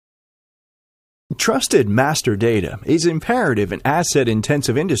Trusted master data is imperative in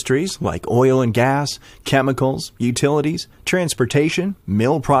asset-intensive industries like oil and gas, chemicals, utilities, transportation,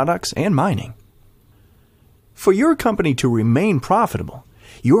 mill products, and mining. For your company to remain profitable,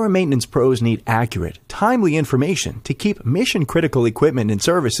 your maintenance pros need accurate, timely information to keep mission-critical equipment and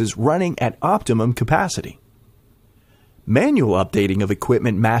services running at optimum capacity. Manual updating of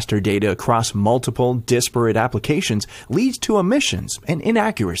equipment master data across multiple, disparate applications leads to omissions and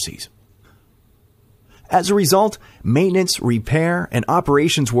inaccuracies. As a result, maintenance, repair, and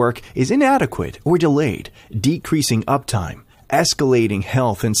operations work is inadequate or delayed, decreasing uptime, escalating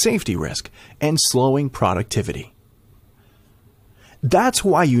health and safety risk, and slowing productivity. That's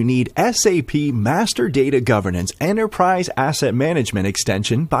why you need SAP Master Data Governance Enterprise Asset Management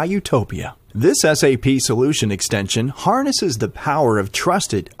Extension by Utopia. This SAP solution extension harnesses the power of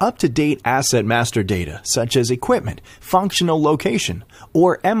trusted, up-to-date asset master data, such as equipment, functional location,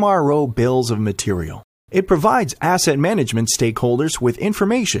 or MRO bills of material. It provides asset management stakeholders with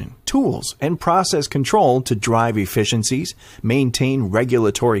information, tools, and process control to drive efficiencies, maintain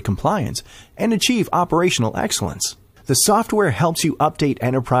regulatory compliance, and achieve operational excellence. The software helps you update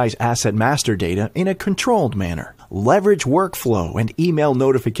enterprise asset master data in a controlled manner, leverage workflow and email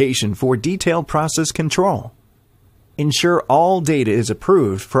notification for detailed process control, ensure all data is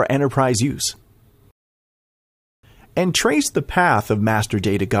approved for enterprise use, and trace the path of master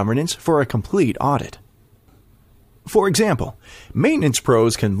data governance for a complete audit. For example, maintenance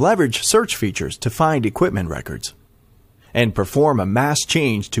pros can leverage search features to find equipment records and perform a mass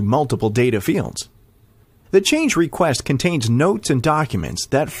change to multiple data fields. The change request contains notes and documents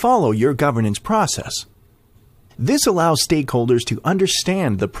that follow your governance process. This allows stakeholders to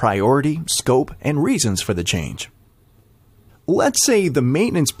understand the priority, scope, and reasons for the change. Let's say the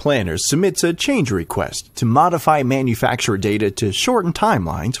maintenance planner submits a change request to modify manufacturer data to shorten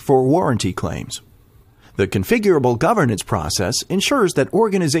timelines for warranty claims. The configurable governance process ensures that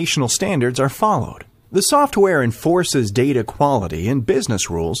organizational standards are followed. The software enforces data quality and business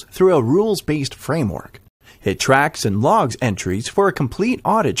rules through a rules-based framework. It tracks and logs entries for a complete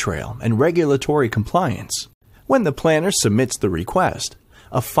audit trail and regulatory compliance. When the planner submits the request,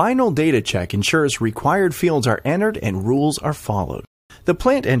 a final data check ensures required fields are entered and rules are followed. The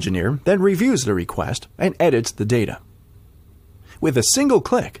plant engineer then reviews the request and edits the data. With a single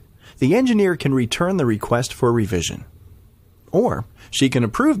click, the engineer can return the request for revision. Or she can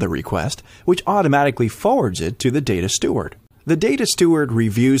approve the request, which automatically forwards it to the data steward. The data steward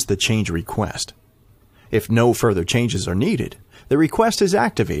reviews the change request. If no further changes are needed, the request is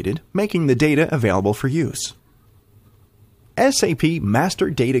activated, making the data available for use. SAP Master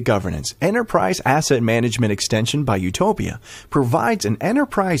Data Governance Enterprise Asset Management Extension by Utopia provides an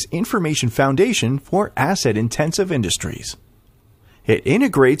enterprise information foundation for asset-intensive industries. It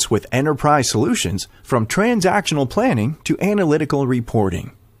integrates with enterprise solutions from transactional planning to analytical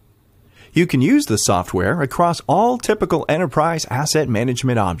reporting. You can use the software across all typical enterprise asset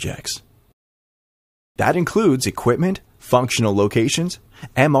management objects. That includes equipment, functional locations,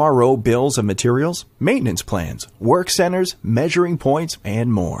 MRO bills of materials, maintenance plans, work centers, measuring points,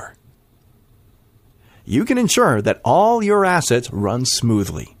 and more. You can ensure that all your assets run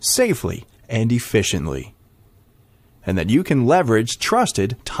smoothly, safely, and efficiently, and that you can leverage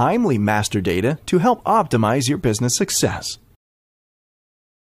trusted, timely master data to help optimize your business success.